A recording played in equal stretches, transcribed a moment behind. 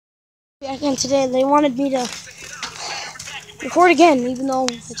Again today, they wanted me to record again, even though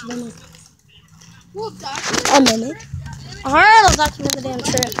it's been like a minute. Alright, I'll document the damn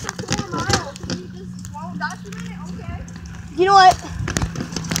trip. You know what?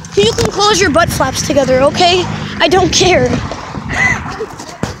 You can close your butt flaps together, okay? I don't care.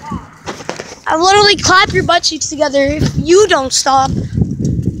 I literally clap your butt cheeks together if you don't stop.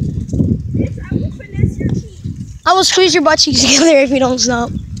 I will squeeze your butt cheeks together if you don't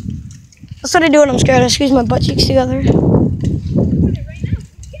stop. That's what I do when I'm scared. I squeeze my butt cheeks together.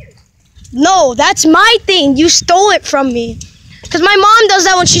 No, that's my thing. You stole it from me. Because my mom does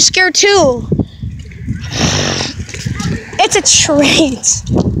that when she's scared too. It's a trait.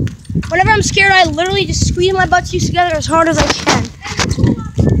 Whenever I'm scared, I literally just squeeze my butt cheeks together as hard as I can.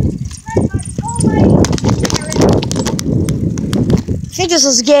 I think this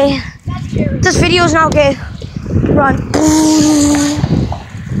is gay. This video is now gay. Run.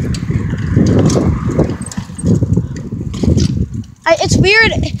 It's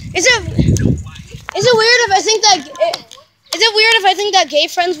weird. Is it weird if I think that? Is it weird if I think that gay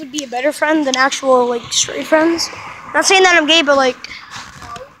friends would be a better friend than actual like straight friends? Not saying that I'm gay, but like,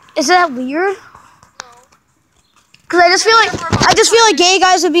 is that weird? Because I just feel like gay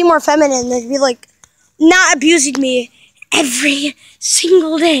guys would be more feminine. They'd be like not abusing me every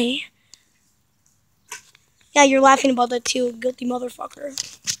single day. Yeah, you're laughing about that too, guilty motherfucker.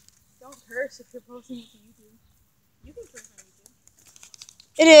 Don't curse if you're posting it to YouTube. You can curse on YouTube.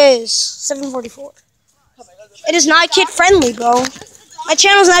 It is 7:44. It is not kid friendly, bro. My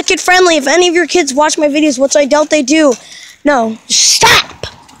channel's not kid friendly. If any of your kids watch my videos, which I doubt they do, no, stop.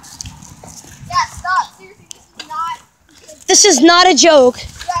 Yeah, stop. Seriously, this is not a joke.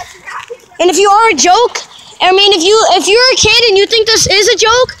 Yeah, it's not kid friendly. And if you are a joke, I mean, if you're a kid and you think this is a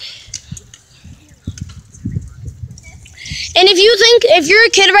joke, and if you're a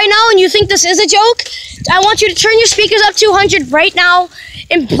kid right now and you think this is a joke, I want you to turn your speakers up to 100 right now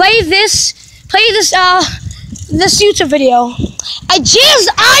and play this YouTube video. I jizzed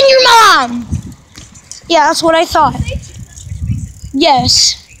on your mom. Yeah, that's what I thought.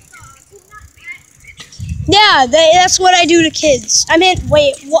 Yes. Yeah, that's what I do to kids. I meant,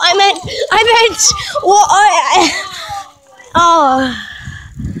 wait, well, I meant, well,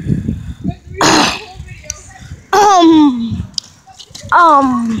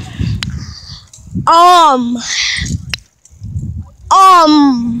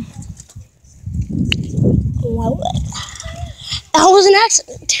 that was an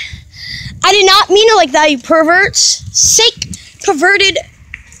accident. I did not mean it like that, you perverts. Sick, perverted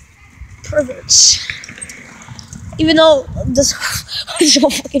perverts. Even though this whole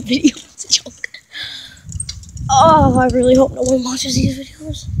fucking video is a joke. Oh, I really hope no one watches these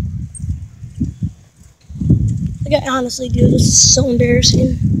videos. Like, I honestly do. This is so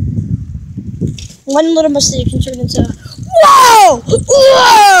embarrassing. One little mistake can turn into whoa!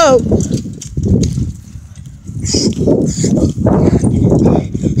 Whoa!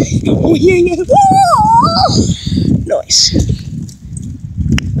 Noise.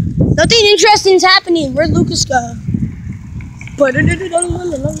 Nothing interesting is happening. Where'd Lucas go? And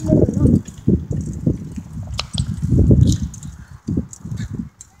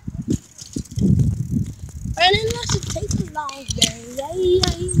unless it takes a long day.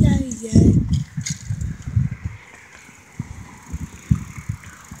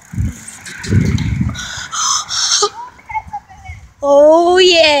 Oh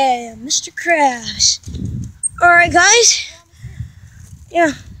yeah, Mr. Crash. Alright guys.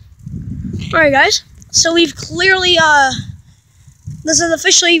 Yeah. Alright guys. So we've clearly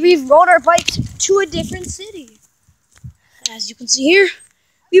we've rode our bike to a different city. As you can see here,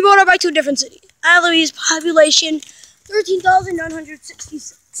 we rode our bike to a different city. Allouez, population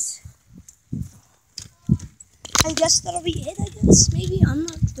 13,966. I guess that'll be it, I guess. Maybe, I'm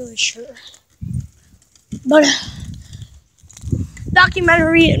not really sure. But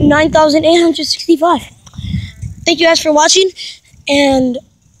documentary 9,865. Thank you guys for watching, and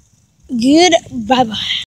goodbye.